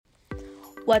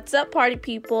What's up, party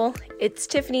people? It's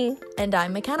Tiffany. And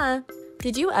I'm McKenna.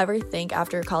 Did you ever think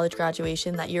after college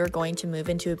graduation that you were going to move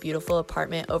into a beautiful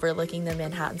apartment overlooking the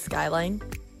Manhattan skyline?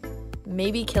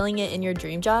 Maybe killing it in your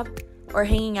dream job? Or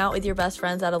hanging out with your best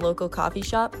friends at a local coffee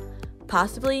shop?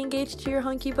 Possibly engaged to your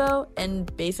hunky beau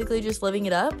and basically just living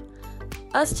it up?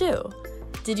 Us too.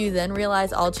 Did you then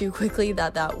realize all too quickly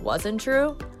that that wasn't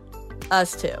true?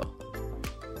 Us too.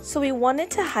 So we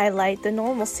wanted to highlight the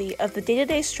normalcy of the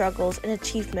day-to-day struggles and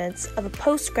achievements of a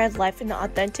post-grad life in an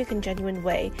authentic and genuine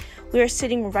way. We are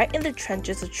sitting right in the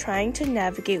trenches of trying to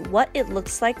navigate what it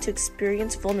looks like to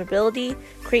experience vulnerability,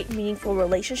 create meaningful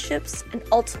relationships, and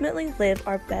ultimately live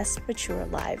our best mature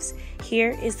lives.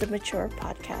 Here is the Mature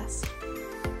Podcast.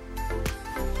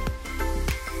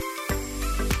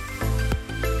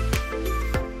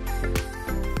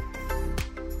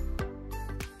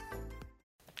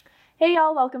 Hey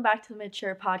y'all, welcome back to the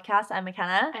Mature Podcast. I'm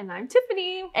McKenna. And I'm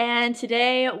Tiffany. And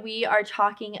today we are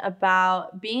talking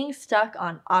about being stuck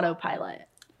on autopilot.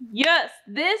 Yes,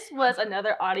 this was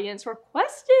another audience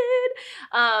requested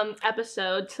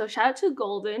episode. So shout out to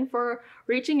Golden for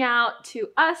reaching out to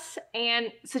us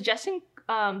and suggesting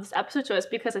this episode to us,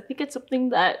 because I think it's something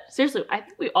that, seriously, I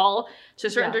think we all, to a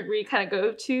certain degree, kind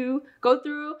of go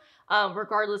through.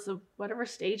 Regardless of whatever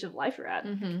stage of life you're at.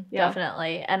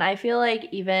 Definitely. And I feel like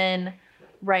even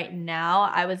right now,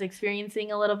 I was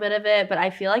experiencing a little bit of it, but I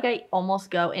feel like I almost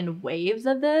go in waves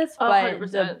of this. But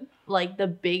 100%. the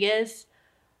biggest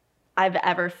I've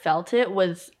ever felt it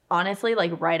was honestly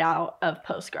like right out of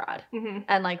post-grad.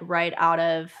 And like right out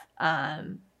of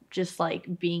just like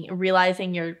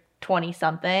realizing you're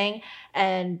 20-something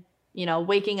and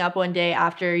waking up one day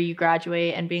after you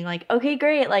graduate and being like, okay,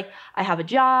 great. Like, I have a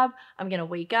job. I'm going to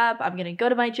wake up. I'm going to go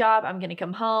to my job. I'm going to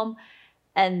come home.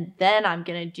 And then I'm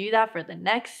going to do that for the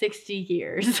next 60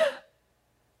 years.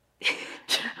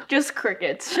 Just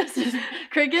crickets. Just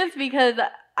crickets, because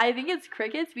I think it's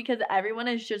crickets because everyone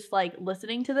is just like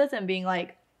listening to this and being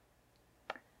like,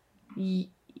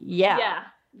 yeah.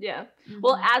 Yeah.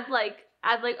 Well, add like,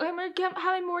 oh, I'm going to have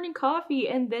my morning coffee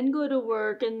and then go to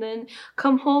work and then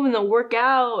come home and then work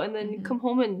out and then come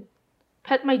home and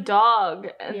pet my dog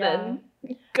and then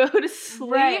go to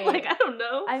sleep. Right. Like, I don't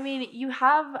know. I mean,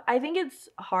 I think it's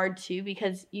hard too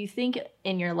because you think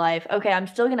in your life, okay, I'm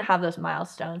still going to have those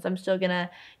milestones. I'm still going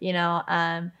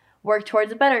to, work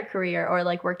towards a better career or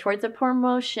like work towards a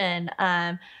promotion,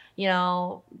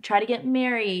 try to get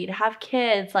married, have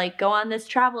kids, like go on this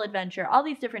travel adventure, all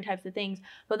these different types of things.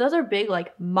 But those are big,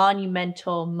 like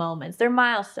monumental moments. They're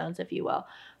milestones, if you will.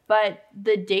 But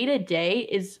the day-to-day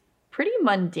is pretty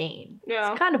mundane.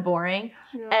 Yeah. It's kind of boring.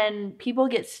 Yeah. And people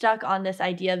get stuck on this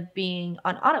idea of being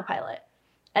on autopilot.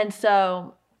 And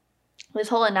so this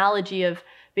whole analogy of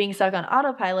being stuck on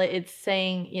autopilot, it's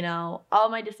saying, all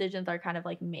my decisions are kind of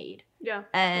like made. Yeah.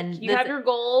 And you have your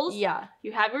goals. Yeah.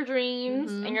 You have your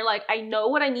dreams. And you're like, I know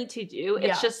what I need to do.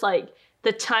 It's just like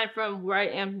the time from where I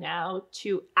am now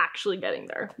to actually getting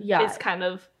there. Yeah. It's kind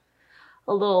of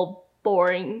a little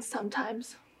boring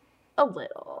sometimes. A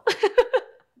little.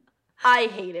 I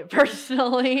hate it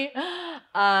personally.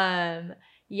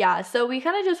 Yeah, so we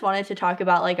kind of just wanted to talk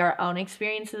about like our own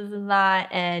experiences in that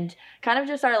and kind of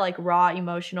just our like raw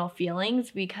emotional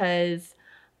feelings because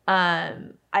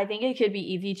I think it could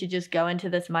be easy to just go into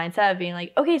this mindset of being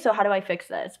like, okay, so how do I fix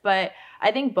this? But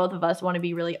I think both of us want to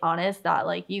be really honest that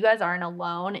like you guys aren't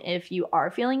alone if you are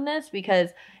feeling this because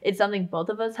it's something both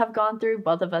of us have gone through,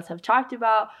 both of us have talked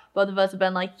about, both of us have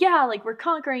been like, yeah, like we're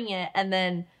conquering it. And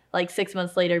then like 6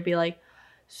 months later be like,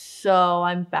 so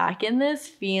I'm back in this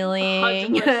feeling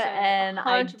 100%, and 100%.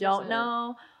 I don't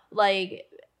know. Like,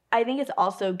 I think it's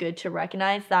also good to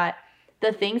recognize that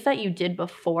the things that you did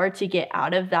before to get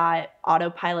out of that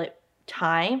autopilot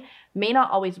time may not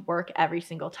always work every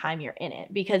single time you're in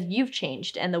it because you've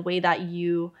changed and the way that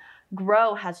you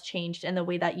grow has changed and the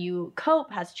way that you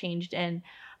cope has changed. And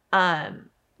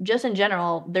just in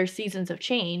general, there's seasons of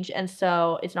change, and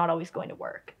so it's not always going to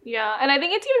work. Yeah, and I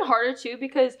think it's even harder too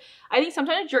because I think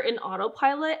sometimes you're in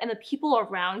autopilot and the people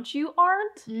around you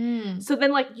aren't. So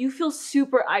then like you feel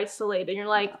super isolated. You're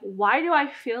like, why do I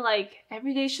feel like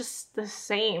every day's just the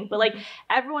same? But like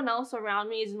everyone else around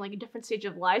me is in like a different stage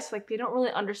of life, so like they don't really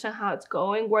understand how it's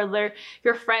going. Where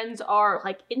your friends are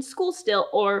like in school still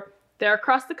or they're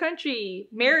across the country,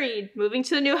 married, moving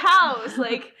to a new house.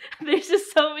 Like, there's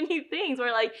just so many things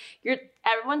where, like,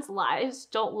 everyone's lives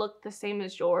don't look the same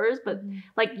as yours, but,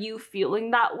 like, you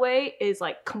feeling that way is,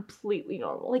 like, completely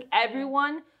normal. Like,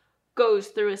 everyone goes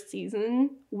through a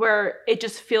season where it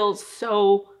just feels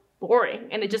so boring,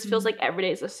 and it just feels like every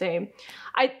day is the same.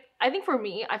 I think for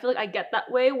me, I feel like I get that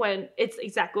way when it's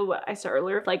exactly what I said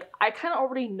earlier. Like, I kind of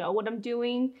already know what I'm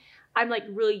doing. I'm like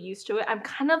really used to it. I'm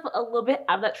kind of a little bit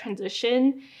out of that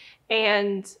transition,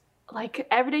 and like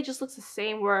every day just looks the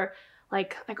same where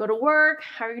like I go to work,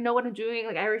 I already know what I'm doing,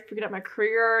 like I already figured out my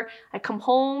career, I come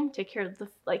home, take care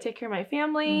of my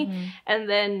family, and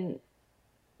then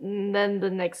the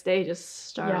next day just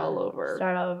start all over.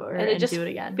 And it just do it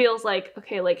again. Feels like,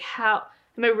 okay, like how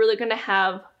am I really gonna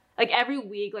have like every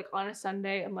week, like on a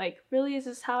Sunday, I'm like, really, is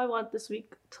this how I want this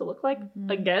week to look like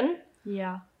again?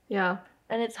 Yeah. Yeah.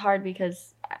 And it's hard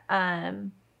because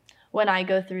when I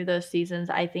go through those seasons,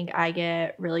 I think I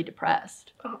get really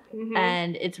depressed.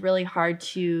 And it's really hard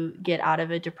to get out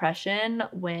of a depression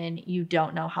when you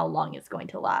don't know how long it's going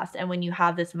to last. And when you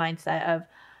have this mindset of,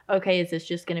 okay, is this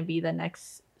just going to be the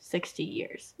next 60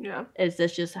 years? Yeah. Is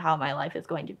this just how my life is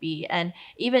going to be? And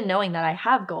even knowing that I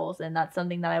have goals and that's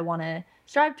something that I want to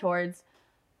strive towards,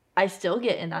 I still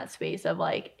get in that space of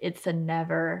like, it's a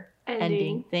never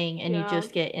ending thing. And you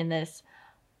just get in this,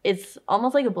 it's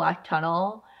almost like a black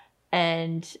tunnel.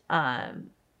 And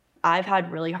I've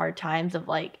had really hard times of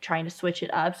like trying to switch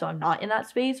it up so I'm not in that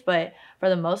space. But for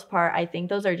the most part, I think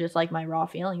those are just like my raw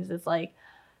feelings. It's like,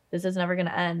 this is never going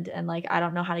to end. And like, I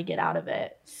don't know how to get out of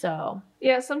it. So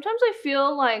yeah, sometimes I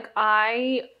feel like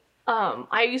I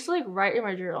used to like write in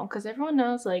my journal because everyone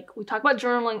knows like we talk about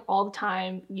journaling all the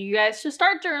time. You guys should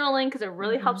start journaling because it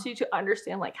really helps you to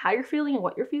understand like how you're feeling and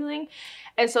what you're feeling.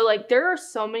 And so like there are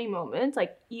so many moments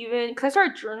like even because I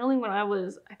started journaling when I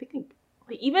was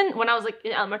even when I was like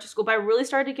in elementary school, but I really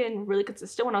started getting really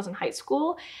consistent when I was in high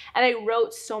school. And I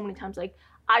wrote so many times like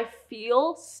I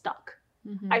feel stuck.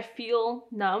 I feel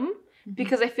numb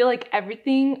because I feel like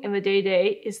everything in the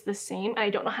day-to-day is the same and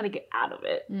I don't know how to get out of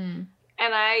it. And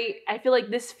I feel like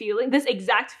this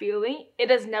exact feeling, it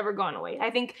has never gone away.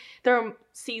 I think there are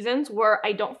seasons where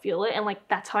I don't feel it. And like,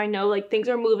 that's how I know like things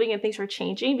are moving and things are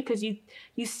changing because you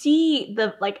see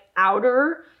the like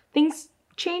outer things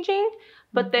changing.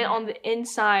 But then on the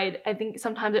inside, I think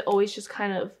sometimes it always just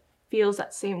kind of feels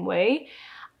that same way.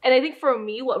 And I think for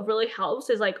me, what really helps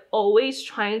is like always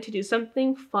trying to do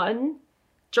something fun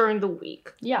during the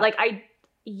week. Yeah. Like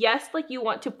yes, like you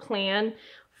want to plan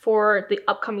for the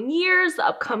upcoming years, the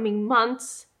upcoming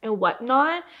months and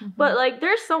whatnot. But like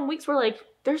there's some weeks where like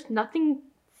there's nothing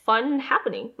fun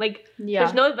happening. Like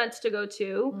there's no events to go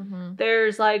to.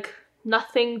 There's like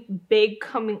nothing big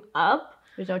coming up.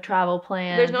 There's no travel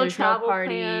plans. There's no travel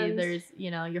party. Plans. There's,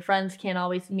 your friends can't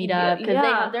always meet up because they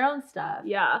have their own stuff.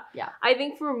 Yeah. I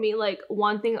think for me, like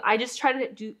one thing, I just try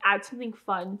to add something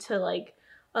fun to like,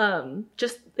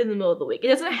 just in the middle of the week. It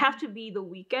doesn't have to be the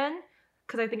weekend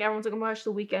because I think everyone's like, oh my gosh,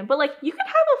 the weekend. But like you can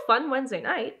have a fun Wednesday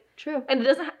night. True. And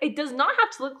it does not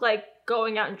have to look like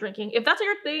going out and drinking. If that's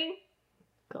your thing,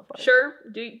 go for it. Sure.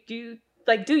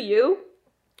 Do you?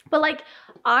 But like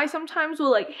I sometimes will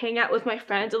like hang out with my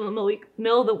friends in the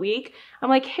middle of the week. I'm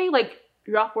like, hey, like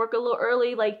you're off work a little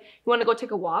early, like you want to go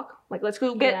take a walk? Like let's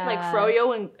go get like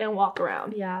froyo and walk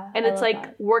around. Yeah. And it's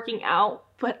like working out,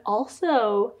 but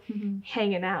also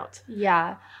hanging out.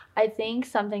 Yeah. I think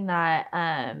something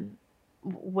that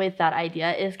with that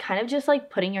idea is kind of just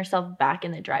like putting yourself back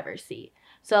in the driver's seat.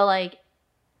 So like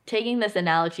taking this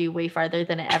analogy way farther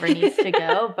than it ever needs to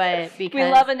go, but because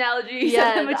we love analogies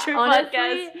on the Mature honestly,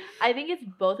 Podcast. I think it's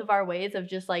both of our ways of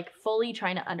just like fully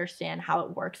trying to understand how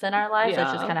it works in our lives.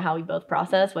 That's just kind of how we both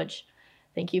process, which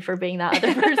thank you for being that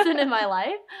other person in my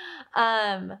life.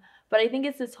 But I think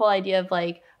it's this whole idea of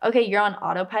like, okay, you're on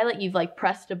autopilot, you've like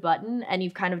pressed a button and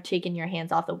you've kind of taken your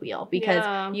hands off the wheel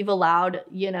because you've allowed,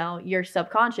 your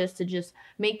subconscious to just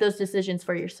make those decisions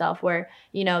for yourself where,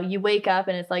 you wake up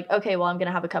and it's like, okay, well, I'm going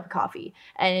to have a cup of coffee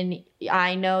and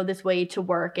I know this way to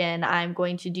work and I'm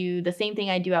going to do the same thing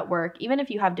I do at work, even if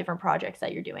you have different projects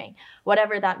that you're doing,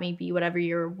 whatever that may be, whatever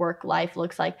your work life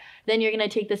looks like, then you're going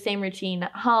to take the same routine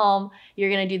at home.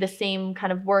 You're going to do the same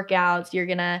kind of workouts. You're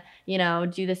going to,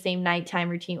 do the same nighttime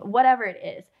routine, whatever it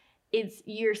is. It's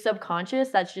your subconscious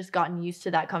that's just gotten used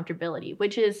to that comfortability,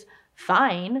 which is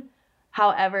fine.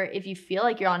 However, if you feel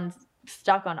like you're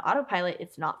stuck on autopilot,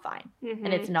 it's not fine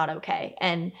and it's not okay.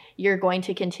 And you're going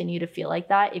to continue to feel like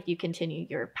that if you continue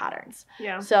your patterns.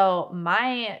 Yeah. So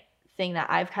my thing that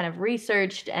I've kind of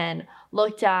researched and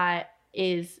looked at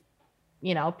is,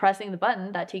 pressing the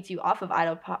button that takes you off of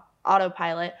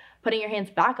autopilot, putting your hands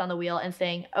back on the wheel and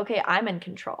saying, okay, I'm in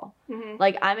control.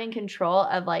 Like I'm in control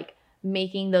of like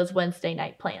making those Wednesday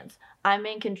night plans. I'm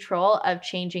in control of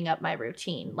changing up my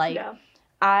routine. Like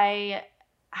I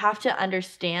have to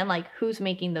understand like who's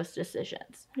making those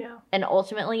decisions. Yeah. And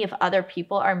ultimately, if other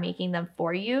people are making them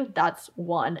for you, that's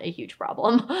one, a huge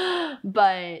problem.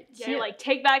 But yeah, you're like,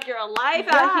 take back your life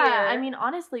out here. I mean,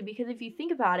 honestly, because if you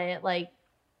think about it, like,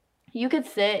 you could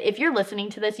sit, if you're listening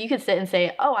to this, you could sit and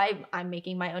say, oh, I'm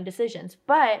making my own decisions.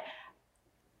 But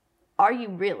are you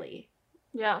really?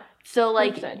 Yeah. So,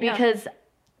 like, 100%, because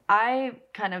I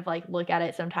kind of like look at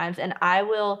it sometimes and I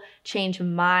will change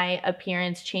my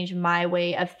appearance, change my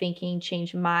way of thinking,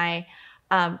 change my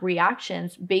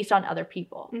reactions based on other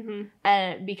people. Mm-hmm.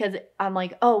 And because I'm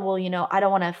like, oh, well, you know, I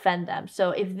don't want to offend them.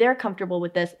 So if they're comfortable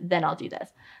with this, then I'll do this.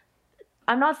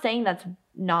 I'm not saying that's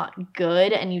not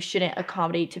good and you shouldn't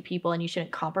accommodate to people and you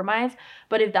shouldn't compromise.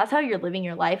 But if that's how you're living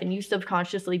your life and you've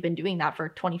subconsciously been doing that for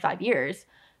 25 years,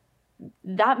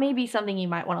 that may be something you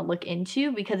might want to look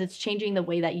into because it's changing the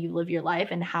way that you live your life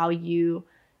and how you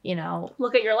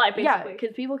look at your life, basically. Yeah,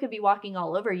 because people could be walking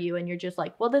all over you and you're just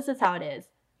like, well, this is how it is.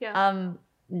 Yeah.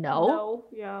 No.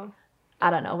 Yeah. I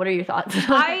don't know. What are your thoughts?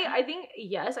 I think,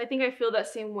 yes, I think I feel that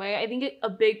same way. I think a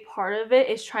big part of it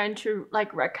is trying to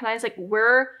like recognize like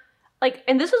where, like,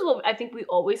 and this is what I think we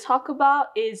always talk about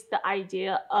is the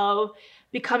idea of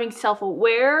becoming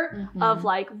self-aware, of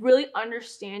like really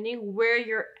understanding where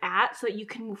you're at so that you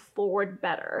can move forward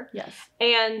better. Yes.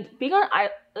 And being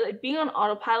on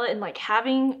autopilot and like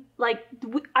having like,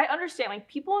 I understand like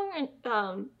people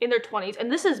in their 20s,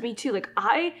 and this is me too, like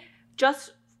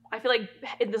I feel like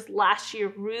in this last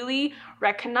year really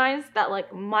recognized that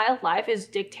like my life is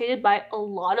dictated by a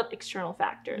lot of external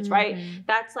factors, right?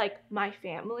 That's like my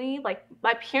family, like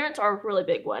my parents are a really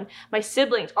big one. My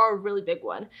siblings are a really big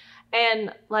one.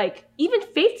 And like even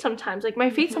faith sometimes, like my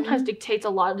faith sometimes dictates a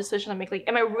lot of decisions I make. Like,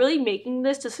 am I really making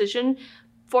this decision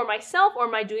for myself or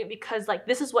am I doing it because like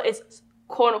this is what is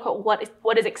quote unquote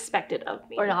what is expected of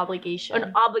me? Or an obligation.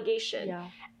 Yeah.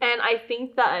 And I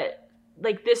think that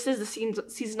like this is the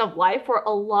season of life where a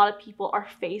lot of people are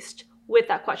faced with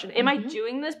that question. Am I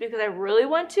doing this because I really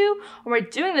want to? Or am I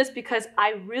doing this because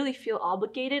I really feel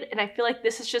obligated and I feel like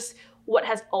this is just what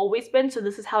has always been, so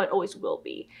this is how it always will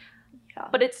be. Yeah.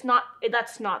 But that's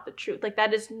not the truth. Like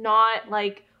that is not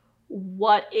like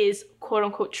what is quote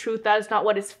unquote truth. That is not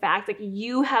what is fact. Like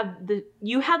you have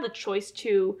the choice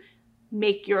to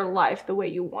make your life the way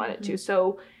you want it to.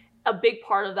 So a big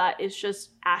part of that is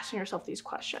just asking yourself these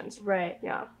questions. Right.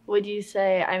 Yeah. Would you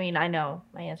say, I mean, I know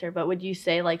my answer, but would you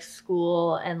say like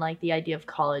school and like the idea of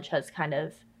college has kind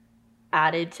of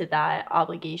added to that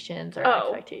obligations or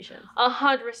expectations?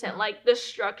 100%. Like the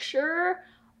structure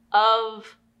of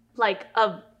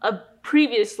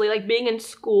previously, like being in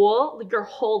school, like your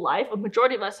whole life, a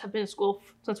majority of us have been in school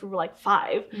since we were like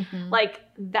 5. Like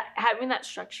that, having that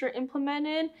structure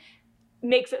implemented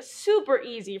makes it super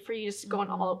easy for you just to go on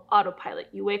autopilot.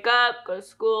 You wake up, go to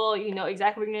school, you know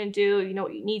exactly what you're going to do, you know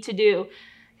what you need to do,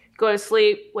 go to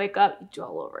sleep, wake up, you do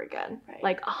all over again. Right.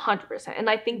 Like 100%. And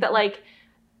I think that like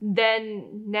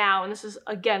then now, and this is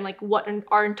again like what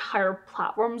our entire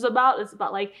platform is about, it's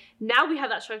about like now we have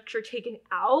that structure taken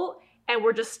out and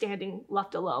we're just standing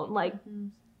left alone, like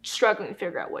struggling to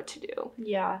figure out what to do.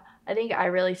 Yeah, I think I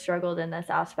really struggled in this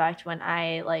aspect when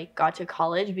I like got to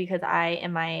college because I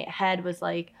in my head was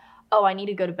like, oh, I need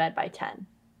to go to bed by 10.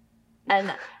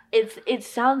 And it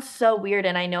sounds so weird,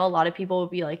 and I know a lot of people would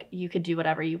be like, you could do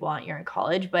whatever you want, you're in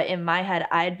college, but in my head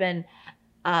I had been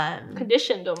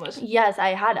conditioned almost. Yes, I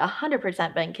had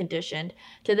 100% been conditioned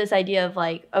to this idea of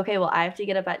like, okay, well, I have to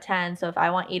get up at 10, so if I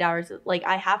want 8 hours, like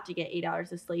I have to get 8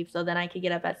 hours of sleep, so then I could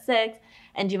get up at 6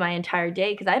 and do my entire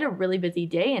day, because I had a really busy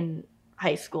day in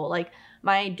high school. Like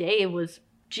my day was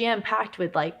jam-packed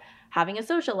with like having a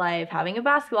social life, having a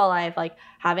basketball life, like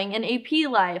having an AP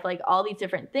life, like all these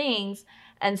different things.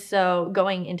 And so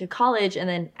going into college and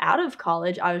then out of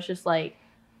college, I was just like,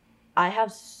 I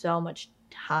have so much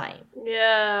time.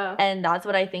 Yeah. And that's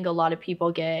what I think a lot of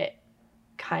people get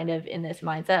kind of in this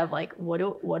mindset of like, what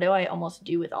do I almost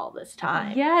do with all this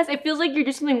time? Yes, it feels like you're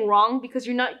doing something wrong because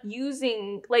you're not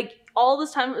using, like, all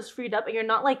this time was freed up and you're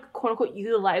not like quote unquote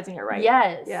utilizing it right.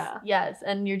 Yes. Yeah. Yes.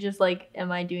 And you're just like,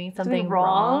 am I doing something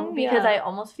wrong? Because I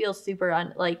almost feel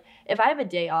super like if I have a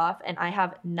day off and I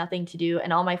have nothing to do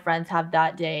and all my friends have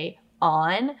that day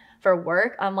on for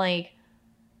work, I'm like,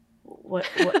 what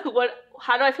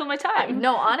how do I fill my time?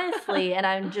 No, honestly. And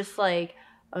I'm just like,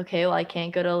 okay, well, I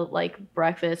can't go to like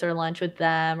breakfast or lunch with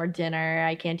them or dinner.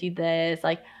 I can't do this.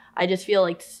 Like, I just feel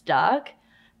like stuck.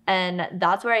 And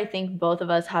that's where I think both of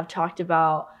us have talked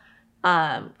about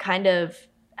kind of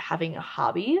having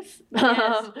hobbies.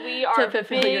 Yes, we are to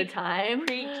fulfill your time.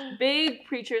 Big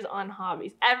preachers on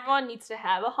hobbies. Everyone needs to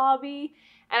have a hobby.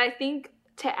 And I think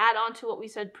to add on to what we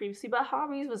said previously about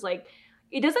hobbies was like,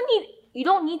 you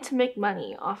don't need to make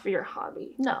money off of your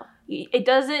hobby. No. It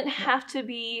doesn't have to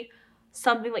be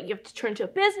something like you have to turn into a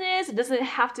business. It doesn't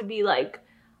have to be like,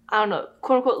 I don't know,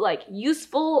 quote unquote, like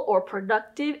useful or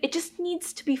productive. It just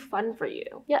needs to be fun for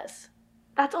you. Yes.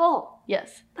 That's all.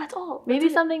 Yes. That's all. Maybe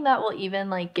something that will even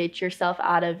like get yourself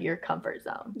out of your comfort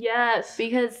zone. Yes.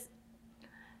 Because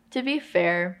to be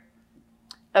fair,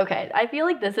 okay, I feel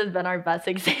like this has been our best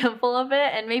example of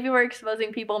it, and maybe we're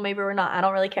exposing people, maybe we're not. I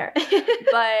don't really care.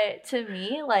 But to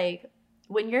me, like,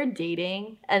 when you're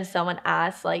dating and someone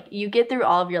asks, like, you get through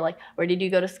all of your, like, where did you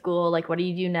go to school? Like, what do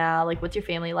you do now? Like, what's your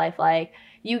family life like?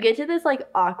 You get to this, like,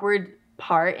 awkward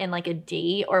part in, like, a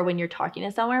date or when you're talking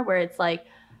to someone where it's like,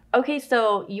 okay,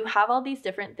 so you have all these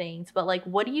different things, but, like,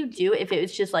 what do you do if it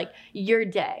was just, like, your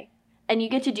day and you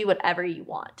get to do whatever you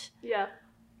want? Yeah.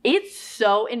 It's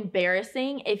so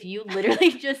embarrassing if you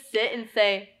literally just sit and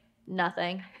say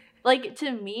nothing. Like,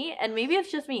 to me, and maybe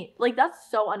it's just me, like, that's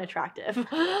so unattractive.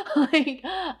 Like,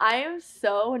 I am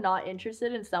so not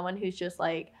interested in someone who's just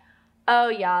like, oh,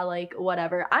 yeah, like,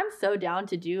 whatever. I'm so down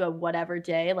to do a whatever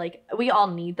day. Like, we all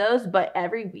need those, but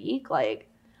every week, like,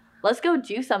 let's go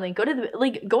do something. Going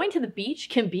to the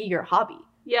beach can be your hobby.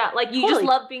 Yeah, like, you just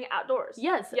love being outdoors.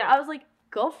 Yes. Yeah. I was like,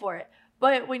 go for it.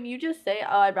 But when you just say,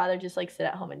 oh, I'd rather just, like, sit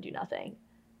at home and do nothing.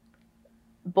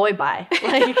 Boy, bye.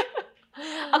 Like...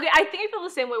 Okay, I think I feel the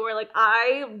same way where, like,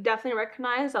 I definitely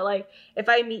recognize that, like, if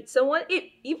I meet someone, even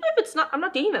if it's not, I'm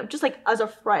not dating them, just, like, as a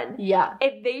friend. Yeah.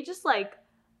 If they just, like,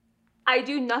 I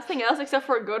do nothing else except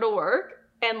for go to work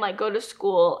and, like, go to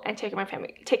school and take care of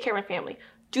my family.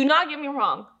 Do not get me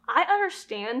wrong. I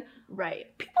understand.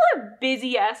 Right. People have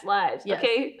busy-ass lives, yes.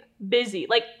 Okay? Busy.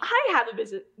 Like, I have a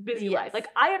busy yes. life. Like,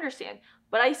 I understand.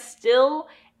 But I still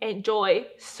enjoy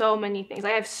so many things.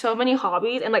 I have so many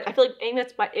hobbies, and like I feel like maybe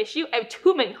that's my issue. I have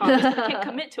too many hobbies. I can't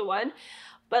commit to one.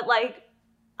 But like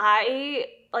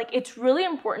it's really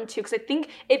important too, because I think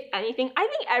if anything, I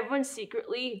think everyone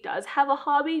secretly does have a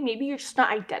hobby. Maybe you're just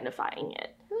not identifying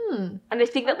it. And I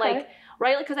think that like,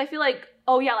 right, like, because I feel like,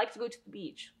 oh yeah, I like to go to the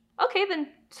beach. Okay, then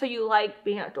so you like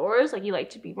being outdoors, like you like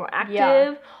to be more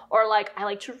active, or like I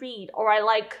like to read, or I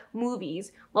like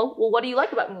movies. Well, what do you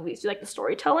like about movies? Do you like the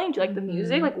storytelling? Do you like the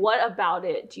music? Like, what about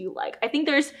it do you like? I think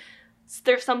there's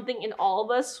something in all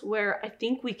of us where I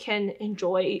think we can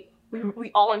enjoy.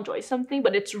 We all enjoy something,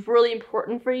 but it's really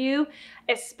important for you,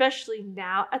 especially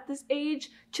now at this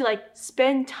age, to like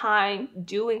spend time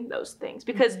doing those things,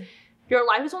 because your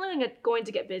life is only going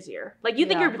to get busier. Like, you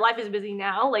think your life is busy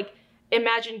now, like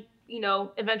imagine, you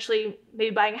know, eventually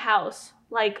maybe buying a house,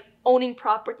 like owning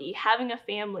property, having a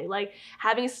family, like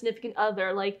having a significant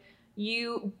other, like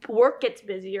work gets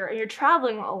busier and you're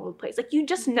traveling all over the place. Like, you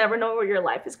just never know where your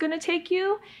life is going to take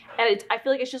you. And I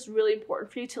feel like it's just really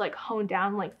important for you to like hone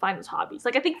down, like find those hobbies.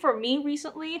 Like, I think for me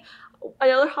recently,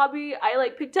 another hobby I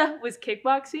like picked up was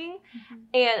kickboxing.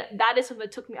 And that is something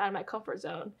that took me out of my comfort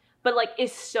zone. But like,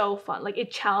 it's so fun. Like,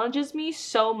 it challenges me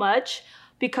so much,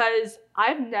 because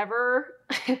I've never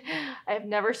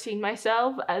seen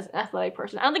myself as an athletic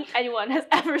person. I don't think anyone has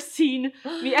ever seen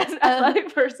me as an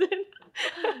athletic person.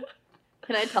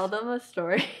 Can I tell them a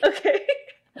story? Okay.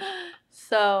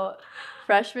 So,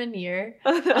 freshman year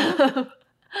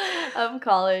of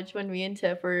college, when me and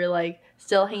Tiff were like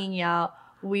still hanging out,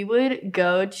 we would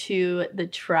go to the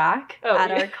track at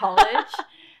our college.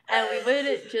 And we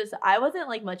would just, I wasn't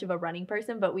like much of a running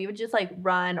person, but we would just like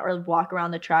run or walk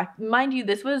around the track. Mind you,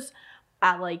 this was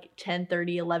at like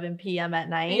 10:30, 11 p.m. at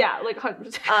night. Yeah, like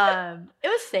 100%. It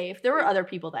was safe. There were other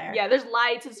people there. Yeah, there's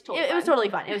lights. It was totally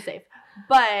fun. It was safe.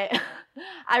 But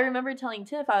I remember telling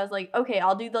Tiff, I was like, okay,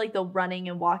 I'll do like the running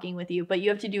and walking with you, but you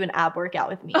have to do an ab workout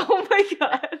with me. Oh my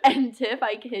God. And Tiff,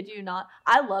 I kid you not,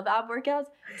 I love ab workouts.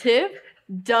 Tiff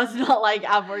does not like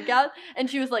ab workouts. And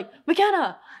she was like,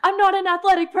 McKenna, I'm not an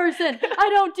athletic person. I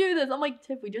don't do this. I'm like,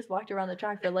 Tiff, we just walked around the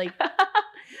track for like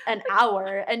an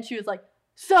hour. And she was like,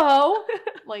 so?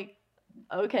 I'm like,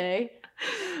 okay.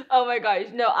 Oh my gosh.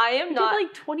 No, I am not. We did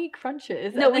like 20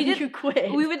 crunches. No, and then you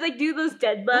quit. We would like do those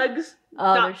dead bugs.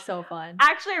 Oh, they're so fun.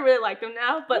 Actually, I really like them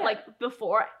now, but like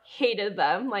before, hated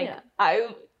them. Like I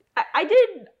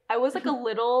was like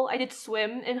I did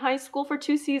swim in high school for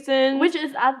 2 seasons. Which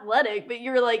is athletic, but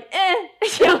you were like,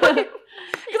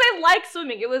 Because I like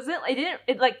swimming. It was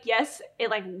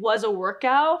a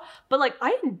workout, but like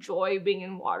I enjoy being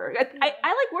in water. I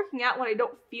like working out when I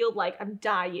don't feel like I'm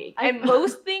dying. And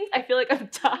most things I feel like I'm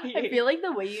dying. I feel like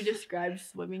the way you described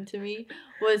swimming to me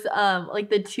was like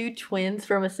the 2 twins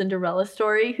from A Cinderella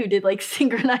Story who did like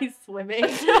synchronized swimming.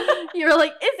 You were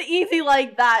like, it's easy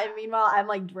like that, and meanwhile I'm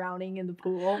like drowning in the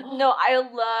pool. No, I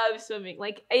love swimming.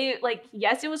 Like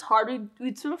yes, it was hard.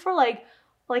 We'd swim for like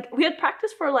like we had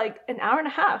practice for like an hour and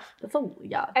a half.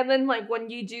 Yeah. And then like when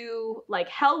you do like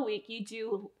Hell Week, you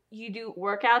do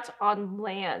workouts on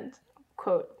land,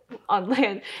 quote, on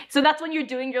land. So that's when you're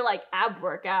doing your like ab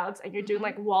workouts and you're doing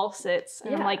like wall sits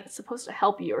and like it's supposed to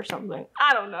help you or something.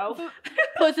 I don't know.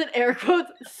 Puts in air quotes,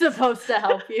 supposed to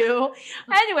help you.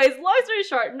 Anyways, long story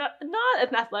short, not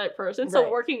an athletic person,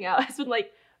 so working out has been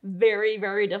like very,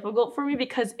 very difficult for me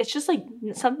because it's just like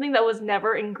something that was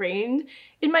never ingrained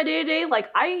in my day-to-day. Like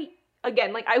I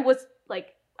was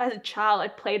like, as a child, I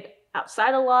played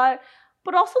outside a lot,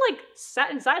 but also like sat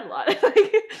inside a lot,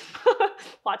 like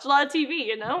watch a lot of TV,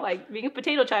 you know, like being a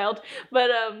potato child.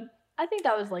 But I think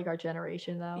that was like our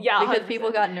generation though. Yeah, because 100%.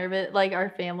 People got nervous, like our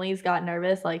families got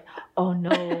nervous, like, oh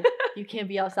no, you can't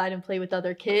be outside and play with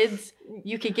other kids.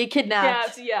 You could get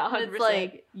kidnapped. Yeah, 100%. It's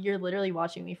like, you're literally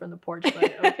watching me from the porch,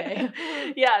 but okay.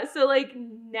 Yeah, so like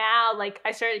now, like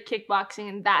I started kickboxing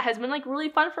and that has been like really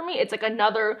fun for me. It's like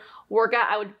another workout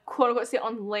I would quote unquote say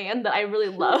on land that I really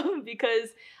love because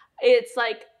it's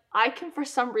like I can, for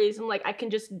some reason, like I can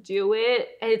just do it.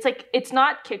 And it's like, it's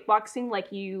not kickboxing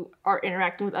like you are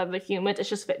interacting with other humans. It's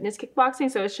just fitness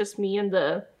kickboxing. So it's just me and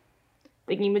the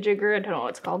thingy-majigger. I don't know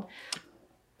what it's called.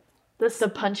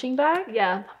 The punching bag?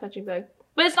 Yeah, punching bag.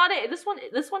 But it's not it. This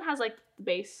one has like the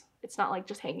base. It's not like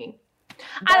just hanging.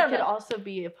 I don't know. That could also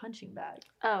be a punching bag.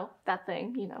 Oh, that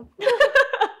thing, you know.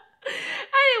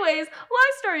 Anyways,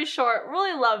 long story short,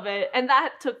 really love it. And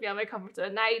that took me out of my comfort zone.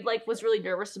 And I like was really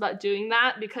nervous about doing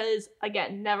that because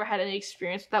again, never had any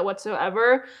experience with that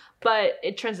whatsoever. But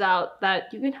it turns out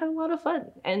that you can have a lot of fun.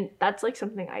 And that's like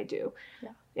something I do.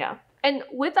 Yeah. And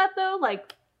with that though,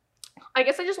 like I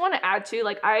guess I just want to add to,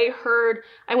 like I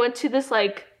went to this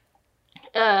like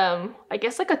I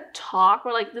guess like a talk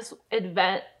or like this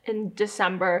event in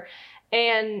December.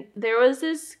 And there was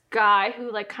this guy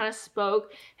who like kind of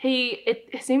spoke.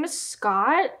 His name is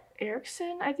Scott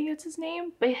Erickson, I think that's his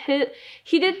name. But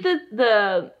he did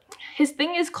his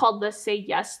thing is called the Say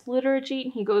Yes liturgy.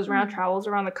 And he goes around, travels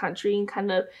around the country and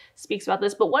kind of speaks about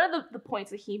this. But one of the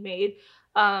points that he made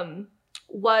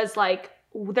was like,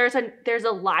 there's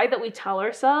a lie that we tell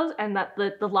ourselves, and that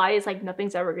the lie is like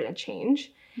nothing's ever gonna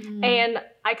change. And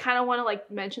I kind of want to like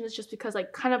mention this just because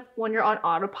like kind of when you're on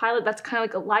autopilot, that's kind of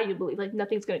like a lie you believe, like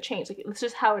nothing's gonna change, like it's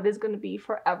just how it is gonna be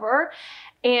forever.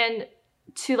 And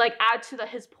to like add to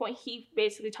his point, he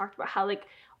basically talked about how like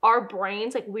our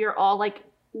brains, like we are all like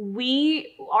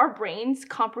our brains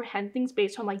comprehend things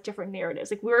based on like different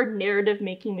narratives. Like we're narrative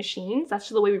making machines. That's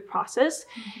just the way we process.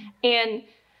 And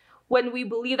when we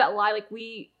believe that lie, like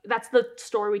that's the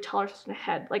story we tell ourselves in the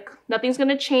head. Like nothing's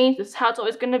gonna change. This is how it's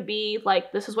always gonna be.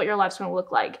 Like this is what your life's gonna look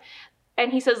like.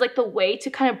 And he says like the way to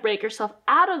kind of break yourself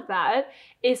out of that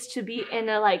is to be in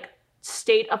a like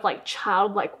state of like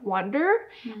childlike wonder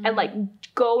and like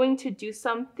going to do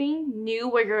something new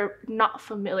where you're not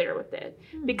familiar with it.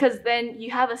 Because then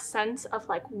you have a sense of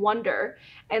like wonder,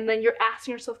 and then you're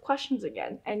asking yourself questions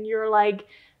again, and you're like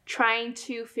trying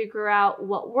to figure out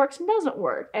what works and doesn't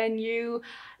work. And you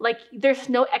like there's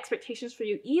no expectations for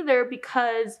you either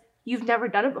because you've never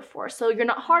done it before. So you're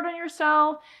not hard on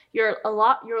yourself. You're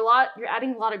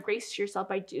adding a lot of grace to yourself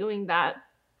by doing that.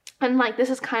 And like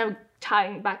this is kind of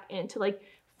tying back into like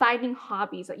finding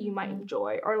hobbies that you might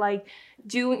enjoy, or like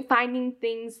finding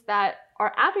things that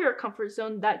are out of your comfort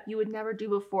zone that you would never do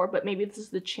before, but maybe this is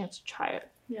the chance to try it.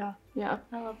 Yeah.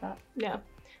 I love that. Yeah.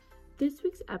 This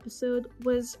week's episode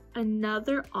was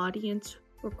another audience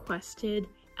requested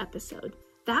episode.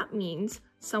 That means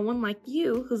someone like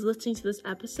you who's listening to this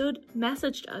episode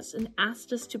messaged us and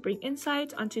asked us to bring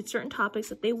insights onto certain topics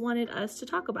that they wanted us to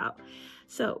talk about.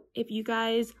 So if you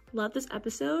guys love this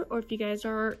episode, or if you guys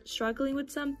are struggling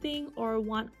with something or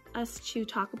want us to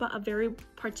talk about a very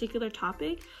particular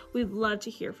topic, we'd love to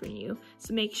hear from you.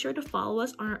 So make sure to follow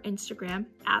us on our Instagram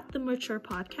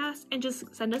 @TheMaturePodcast and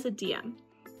just send us a DM.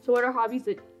 So what are hobbies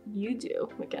that you do,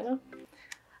 McKenna,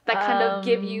 that kind of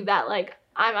give you that like,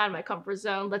 I'm out of my comfort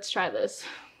zone, let's try this?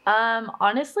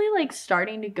 Honestly, like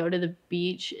starting to go to the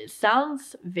beach, it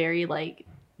sounds very like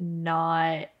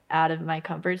not out of my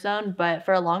comfort zone, but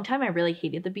for a long time I really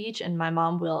hated the beach, and my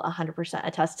mom will 100%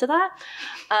 attest to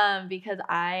that, because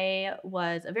I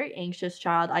was a very anxious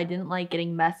child. I didn't like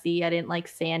getting messy. I didn't like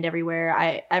sand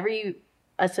everywhere. Every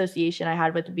association I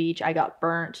had with the beach, I got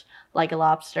burnt like a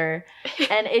lobster,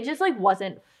 and it just like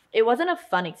wasn't a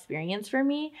fun experience for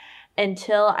me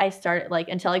until I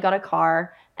got a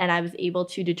car and I was able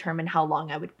to determine how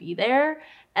long I would be there.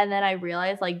 And then I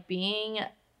realized like being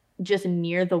just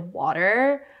near the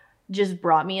water just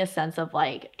brought me a sense of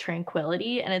like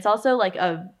tranquility. And it's also like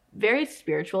a very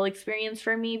spiritual experience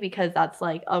for me, because that's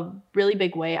like a really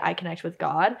big way I connect with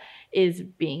God, is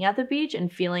being at the beach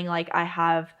and feeling like I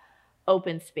have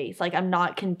open space. Like I'm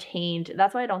not contained.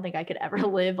 That's why I don't think I could ever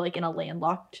live like in a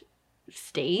landlocked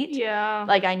state. Yeah.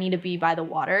 Like I need to be by the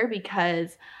water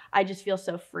because I just feel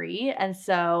so free. And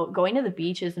so going to the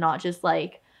beach is not just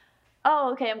like,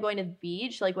 oh, okay, I'm going to the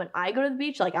beach. Like when I go to the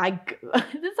beach, like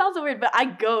this sounds so weird, but I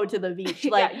go to the beach.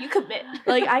 Like yeah, you commit.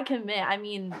 like I commit. I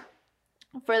mean,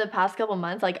 for the past couple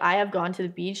months, like I have gone to the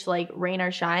beach, like rain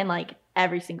or shine, like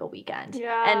every single weekend.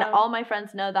 Yeah. And all my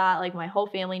friends know that, like my whole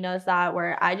family knows that,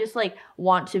 where I just like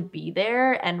want to be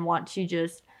there and want to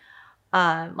just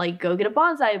like go get a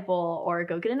bonsai bowl or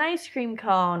go get an ice cream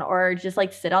cone or just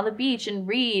like sit on the beach and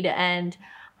read and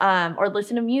or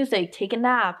listen to music, take a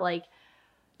nap. Like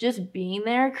just being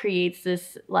there creates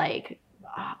this like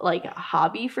a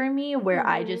hobby for me where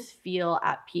I just feel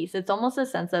at peace. It's almost a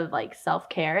sense of like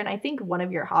self-care, and I think one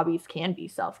of your hobbies can be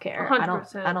self-care.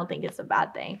 100%. I don't think it's a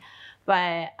bad thing.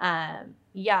 But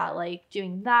yeah, like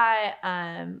doing that,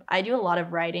 I do a lot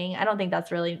of writing. I don't think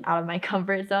that's really out of my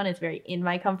comfort zone. It's very in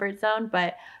my comfort zone,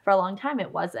 but for a long time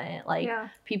it wasn't. Like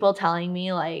people telling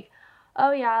me like,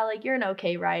 oh yeah, like you're an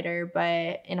okay writer.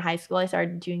 But in high school I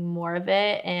started doing more of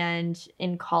it, and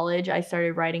in college I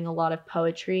started writing a lot of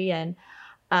poetry, and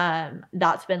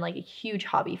that's been like a huge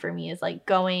hobby for me, is like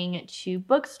going to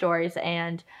bookstores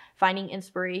and finding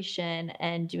inspiration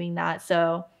and doing that.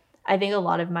 So I think a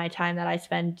lot of my time that I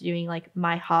spend doing like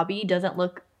my hobby doesn't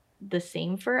look the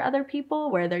same for other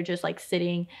people, where they're just like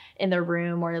sitting in their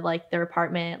room or like their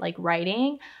apartment like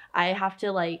writing. I have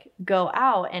to like go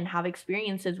out and have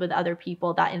experiences with other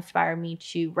people that inspire me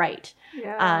to write.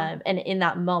 And in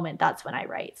that moment, that's when I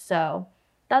write. So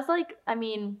that's like, I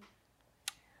mean,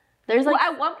 there's like,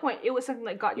 well, at one point it was something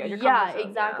that got you out of your comfort zone.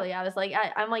 Exactly. Yeah. I was like,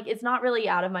 I'm like, it's not really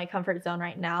out of my comfort zone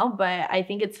right now, but I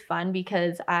think it's fun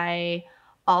because I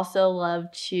also love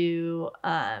to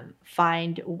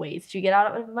find ways to get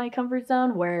out of my comfort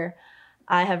zone, where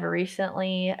I have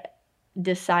recently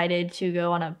decided to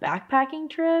go on a backpacking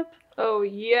trip. Oh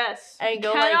yes. And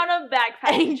go like, on a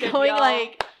backpacking trip, going y'all.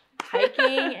 like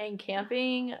hiking and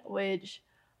camping, which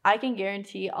I can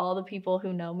guarantee all the people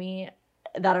who know me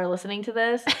that are listening to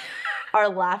this are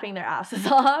laughing their asses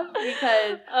off,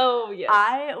 because oh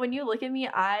yes. when you look at me,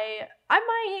 I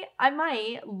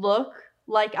might look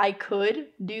like I could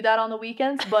do that on the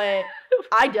weekends, but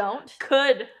I don't.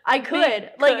 I could.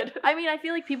 Like, I mean, I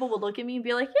feel like people would look at me and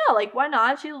be like, yeah, like, why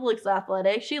not? She looks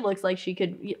athletic. She looks like she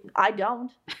could. I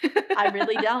don't. I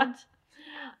really don't.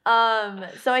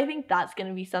 So I think that's going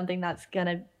to be something that's going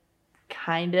to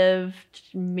kind of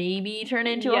maybe turn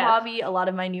into a hobby. A lot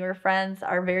of my newer friends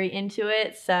are very into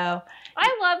it, so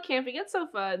I love camping. It's so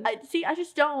fun. I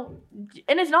just don't,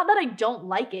 and it's not that I don't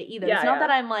like it either. It's not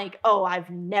that I'm like, oh, I've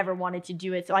never wanted to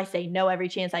do it, so I say no every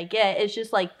chance I get. It's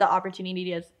just like the opportunity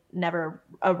has never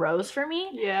arose for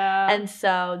me. And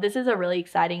so this is a really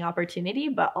exciting opportunity,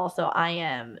 but also I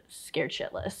am scared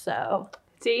shitless, so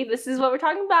see, this is what we're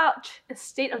talking about. A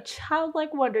state of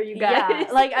childlike wonder, you guys.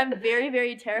 Yeah, like I'm very,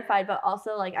 very terrified, but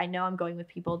also like I know I'm going with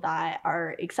people that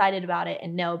are excited about it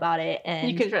and know about it,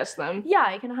 and you can trust them. Yeah,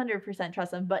 I can 100%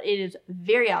 trust them, but it is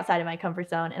very outside of my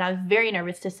comfort zone, and I was very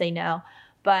nervous to say no.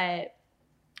 But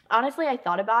honestly, I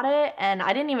thought about it, and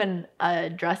I didn't even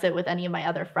address it with any of my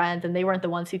other friends, and they weren't the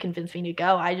ones who convinced me to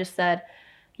go. I just said,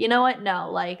 you know what?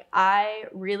 No, like I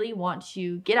really want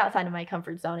to get outside of my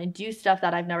comfort zone and do stuff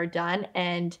that I've never done.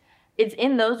 And it's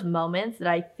in those moments that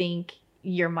I think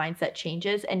your mindset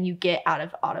changes and you get out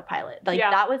of autopilot. Like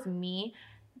that was me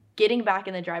getting back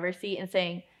in the driver's seat and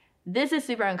saying, this is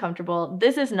super uncomfortable.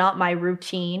 This is not my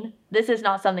routine. This is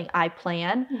not something I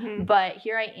plan, but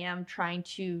here I am trying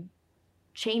to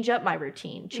change up my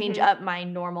routine, change up my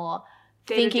normal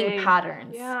thinking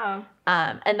patterns.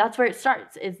 And that's where it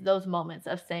starts, is those moments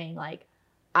of saying like,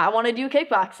 I want to do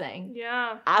kickboxing.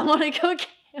 I want to go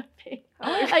camping.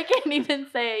 I can't even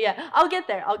say it yet. I'll get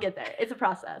there. It's a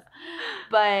process.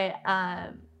 But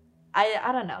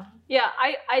I don't know.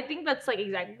 I think that's like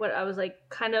exactly what I was like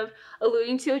kind of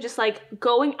alluding to, just like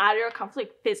going out of your comfort,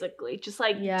 like physically, just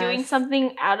like doing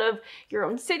something out of your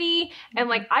own city. And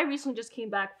like I recently just came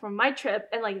back from my trip,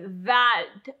 and like that,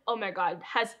 oh my god,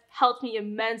 has helped me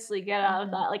immensely get out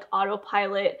of that like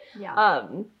autopilot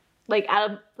like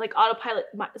out of like autopilot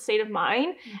state of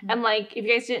mind. And like if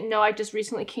you guys didn't know, I just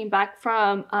recently came back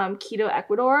from Quito,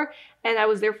 Ecuador, and I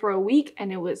was there for a week,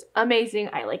 and it was amazing.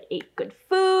 I like ate good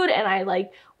food, and I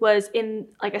like was in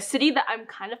like a city that I'm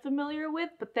kind of familiar with,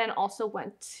 but then also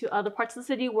went to other parts of the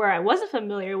city where I wasn't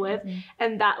familiar with,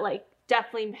 and that like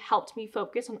definitely helped me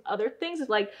focus on other things. It's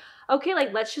like, okay,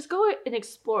 like let's just go and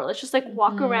explore. Let's just like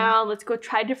walk around. Let's go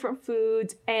try different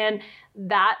foods. And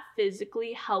that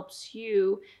physically helps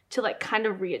you to like kind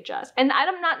of readjust. And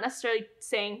I'm not necessarily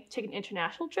saying take an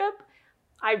international trip.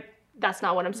 That's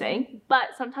not what I'm saying,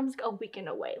 but sometimes like a weekend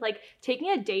away, like taking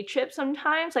a day trip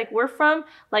sometimes, like we're from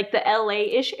like the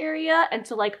LA-ish area, and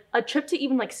so like a trip to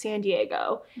even like San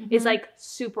Diego is like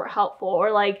super helpful, or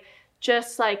like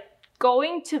just like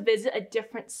going to visit a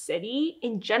different city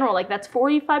in general, like that's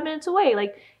 45 minutes away,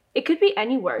 like it could be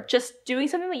anywhere. Just doing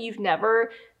something that you've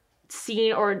never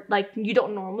seen or like you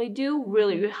don't normally do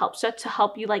really helps to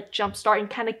help you like jumpstart and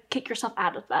kind of kick yourself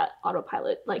out of that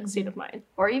autopilot like state of mind.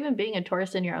 Or even being a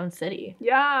tourist in your own city.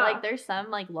 Yeah. Like there's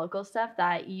some like local stuff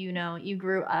that you know you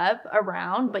grew up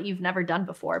around but you've never done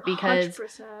before because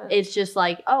 100%. It's just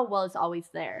like, oh well, it's always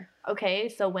there. Okay,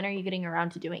 so when are you getting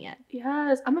around to doing it?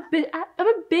 Yes, I'm a big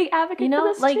advocate. You know,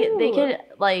 for this like too. they could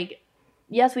like,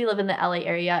 yes, we live in the LA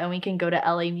area and we can go to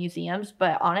LA museums,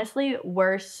 but honestly,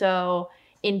 we're so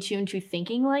in tune to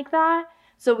thinking like that,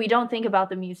 so we don't think about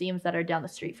the museums that are down the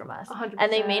street from us. 100%.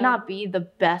 And they may not be the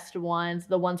best ones,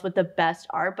 the ones with the best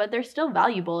art, but they're still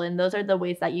valuable, and those are the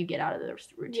ways that you get out of those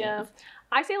routines. Yeah,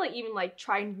 I say like even like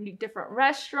trying new different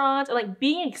restaurants and like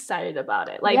being excited about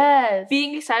it, like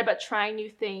being excited about trying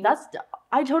new things.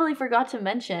 I totally forgot to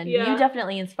mention. You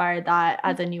definitely inspired that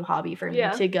as a new hobby for me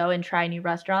to go and try new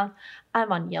restaurants.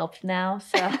 I'm on Yelp now,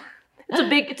 so It's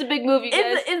a big move, you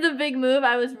guys. It's a big move.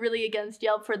 I was really against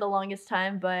Yelp for the longest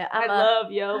time, but I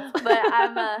love Yelp. But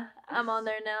I'm on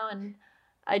there now, and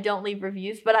I don't leave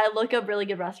reviews, but I look up really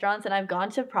good restaurants, and I've gone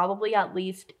to probably at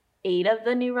least 8 of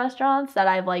the new restaurants that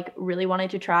I've like really wanted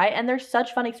to try, and they're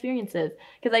such fun experiences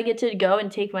because I get to go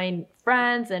and take my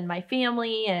friends and my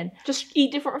family and just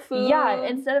eat different food. Yeah,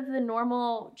 instead of the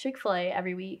normal Chick-fil-A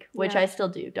every week, which I still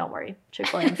do. Don't worry,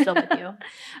 Chick-fil-A, I'm still with you.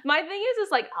 My thing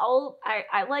is like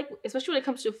I like, especially when it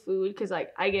comes to food, because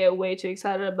like I get way too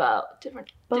excited about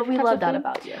different. But we love that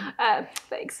about you.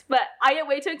 Thanks, but I get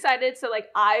way too excited, so like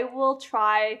I will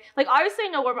try. Like obviously I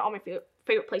know where all my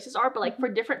favorite places are, but like for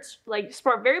different, like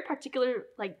for very particular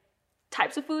like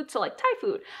types of food, so like Thai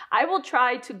food, I will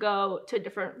try to go to a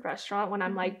different restaurant when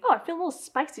I'm like, oh, I feel a little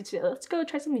spicy today, let's go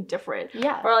try something different.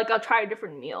 Or like I'll try a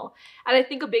different meal. And I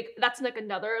think that's like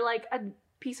another like a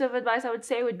piece of advice I would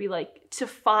say would be like to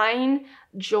find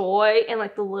joy in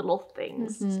like the little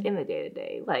things in the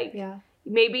day-to-day. Like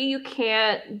maybe you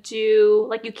can't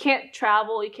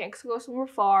travel, you can't go somewhere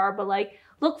far, but like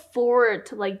look forward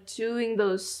to like doing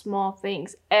those small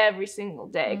things every single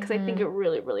day, because I think it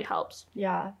really, really helps.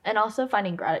 Yeah. And also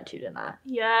finding gratitude in that.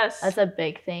 Yes. That's a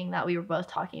big thing that we were both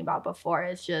talking about before.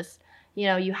 It's just, you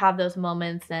know, you have those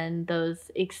moments and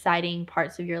those exciting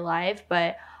parts of your life,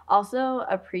 but also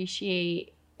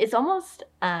appreciate, it's almost,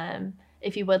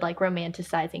 if you would, like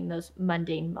romanticizing those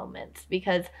mundane moments,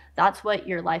 because that's what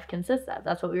your life consists of.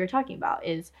 That's what we were talking about,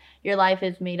 is your life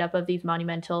is made up of these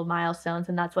monumental milestones,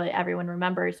 and that's what everyone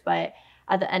remembers. But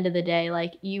at the end of the day,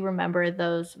 like you remember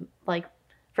those, like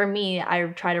for me, I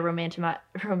try to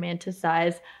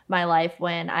romanticize my life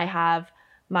when I have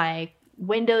my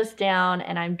windows down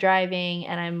and I'm driving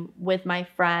and I'm with my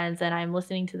friends and I'm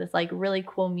listening to this like really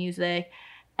cool music.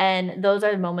 And those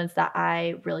are the moments that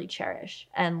I really cherish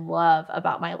and love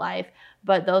about my life.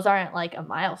 But those aren't like a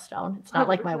milestone. It's not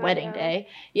like my wedding day,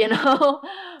 you know?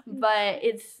 But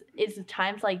it's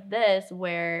times like this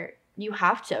where you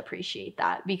have to appreciate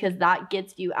that, because that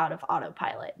gets you out of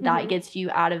autopilot. That gets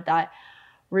you out of that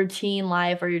routine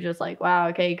life where you're just like, wow,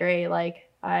 okay, great.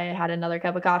 Like I had another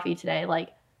cup of coffee today. Like,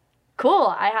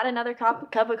 cool, I had another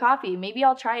cup of coffee. Maybe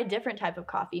I'll try a different type of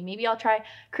coffee. Maybe I'll try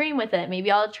cream with it. Maybe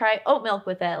I'll try oat milk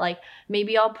with it. Like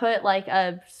maybe I'll put like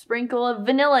a sprinkle of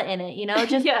vanilla in it, you know,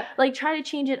 just like try to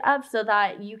change it up so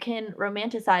that you can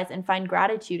romanticize and find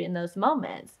gratitude in those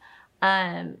moments.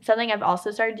 Something I've also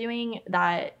started doing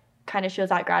that kind of shows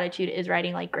that gratitude is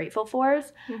writing like grateful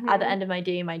fors at the end of my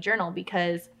day in my journal,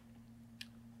 because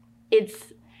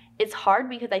it's hard,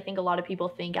 because I think a lot of people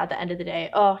think at the end of the day,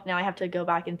 oh, now I have to go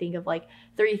back and think of like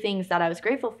 3 things that I was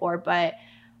grateful for. But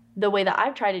the way that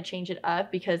I've tried to change it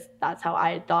up, because that's how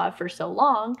I had thought for so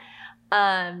long,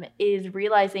 is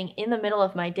realizing in the middle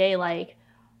of my day, like,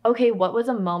 okay, what was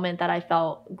a moment that I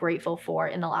felt grateful for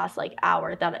in the last like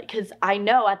hour? Because I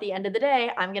know at the end of the day,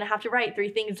 I'm going to have to write 3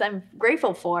 things I'm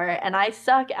grateful for. And I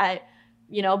suck at,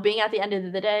 you know, being at the end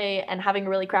of the day and having a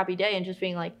really crappy day and just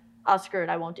being like, oh, screw it,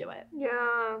 I won't do it.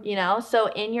 Yeah. You know, so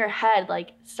in your head,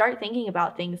 like start thinking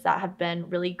about things that have been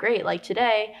really great. Like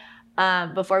today,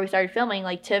 before we started filming,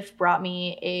 like Tiff brought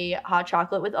me a hot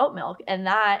chocolate with oat milk, and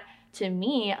that to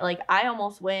me, like, I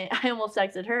almost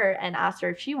texted her and asked her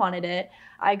if she wanted it.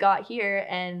 I got here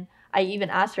and I even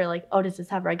asked her, like, oh, does this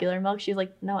have regular milk? She's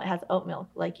like, no, it has oat milk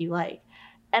like you like.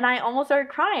 And I almost started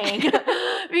crying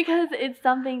because it's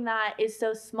something that is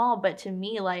so small. But to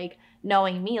me, like,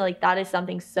 knowing me, like, that is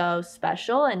something so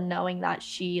special. And knowing that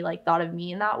she, like, thought of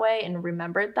me in that way and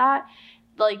remembered that,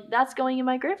 like, that's going in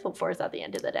my grateful fors at the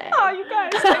end of the day. Oh, you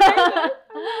guys.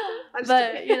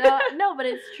 But, you know, no, but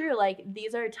it's true. Like,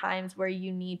 these are times where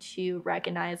you need to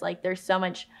recognize, like, there's so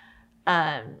much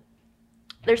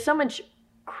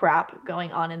crap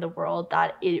going on in the world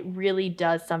that it really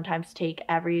does sometimes take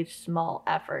every small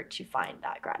effort to find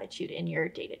that gratitude in your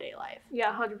day-to-day life.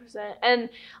 Yeah, 100%. And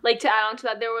like, to add on to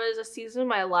that, there was a season in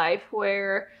my life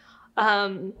where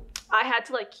I had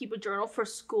to like keep a journal for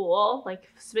school, like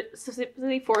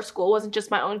specifically for school. It wasn't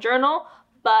just my own journal,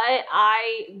 but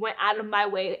I went out of my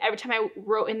way. Every time I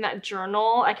wrote in that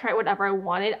journal, I could write whatever I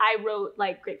wanted. I wrote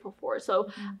like grateful for. So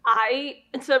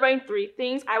instead of writing 3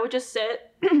 things, I would just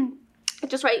sit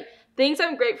just write things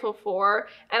I'm grateful for,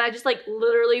 and I just like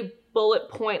literally bullet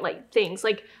point like things.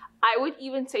 Like, I would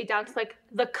even say down to like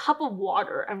the cup of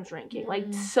water I'm drinking,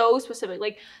 like so specific,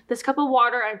 like this cup of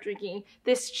water I'm drinking,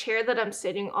 this chair that I'm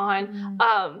sitting on,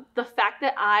 the fact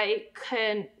that I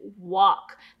can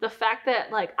walk, the fact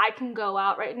that like I can go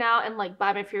out right now and like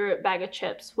buy my favorite bag of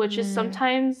chips, which is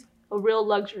sometimes a real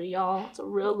luxury, y'all. It's a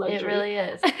real luxury. It really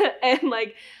is. And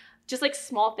like, just like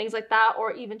small things like that,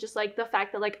 or even just like the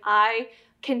fact that like I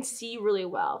can see really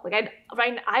well. Like,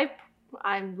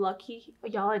 I'm lucky,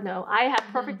 y'all. I know I have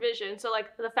perfect vision, so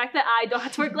like the fact that I don't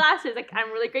have to wear glasses, like I'm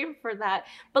really grateful for that.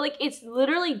 But like, it's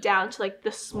literally down to like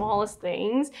the smallest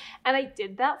things, and I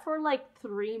did that for like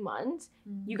 3 months.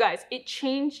 You guys, it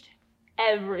changed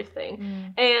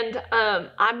everything. And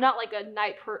I'm not like a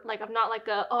night I'm not like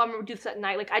I'm gonna do this at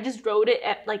night. Like, I just wrote it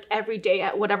at like every day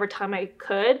at whatever time I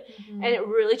could, and it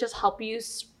really just helped you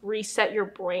reset your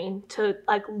brain to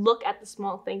like look at the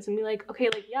small things and be like, okay,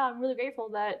 like, yeah, I'm really grateful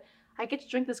that I get to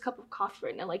drink this cup of coffee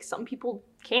right now. Like, some people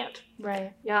can't.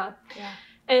 Right. Yeah.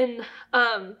 And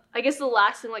I guess the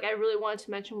last thing like I really wanted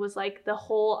to mention was like the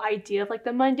whole idea of like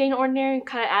the mundane ordinary,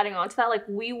 kind of adding on to that. Like,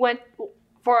 we went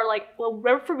for like, well,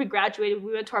 right before we graduated,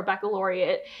 we went to our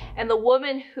baccalaureate, and the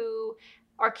woman who,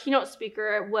 our keynote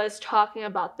speaker, was talking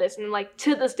about this, and like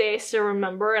to this day I still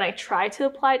remember, and I try to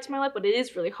apply it to my life, but it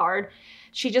is really hard.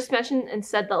 She just mentioned and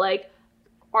said that like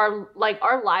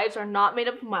our lives are not made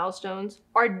up of milestones.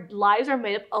 Our lives are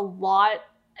made up a lot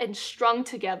and strung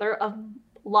together of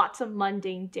lots of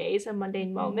mundane days and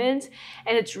mundane moments,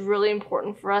 and it's really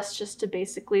important for us just to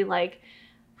basically like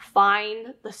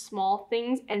find the small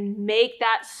things and make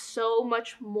that so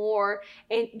much more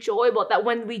enjoyable, that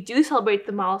when we do celebrate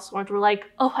the milestones, we're like,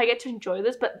 oh, I get to enjoy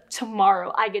this, but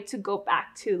tomorrow I get to go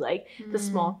back to like the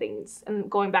small things and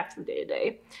going back to the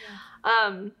day-to-day.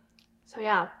 So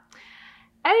yeah.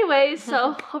 Anyways,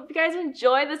 so hope you guys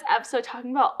enjoyed this episode talking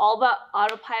about all about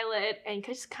autopilot and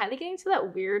just kind of getting to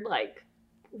that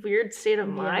weird state of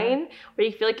mind where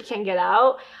you feel like you can't get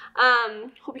out.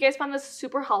 Hope you guys found this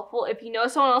super helpful. If you know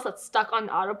someone else that's stuck on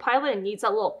autopilot and needs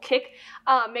that little kick,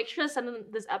 make sure to send them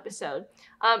this episode.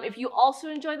 If you also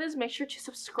enjoy this, make sure to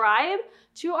subscribe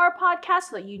to our podcast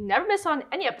so that you never miss on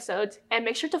any episodes, and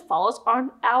make sure to follow us on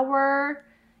our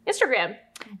Instagram.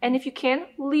 And if you can,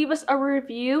 leave us a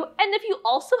review. And if you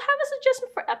also have a suggestion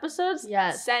for episodes,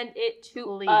 send it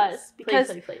to us. Because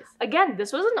please. Again,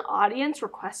 this was an audience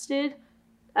requested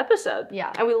episode.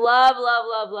 Yeah. And we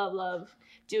love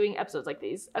doing episodes like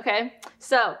these. Okay.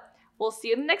 So we'll see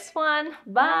you in the next one.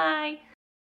 Bye.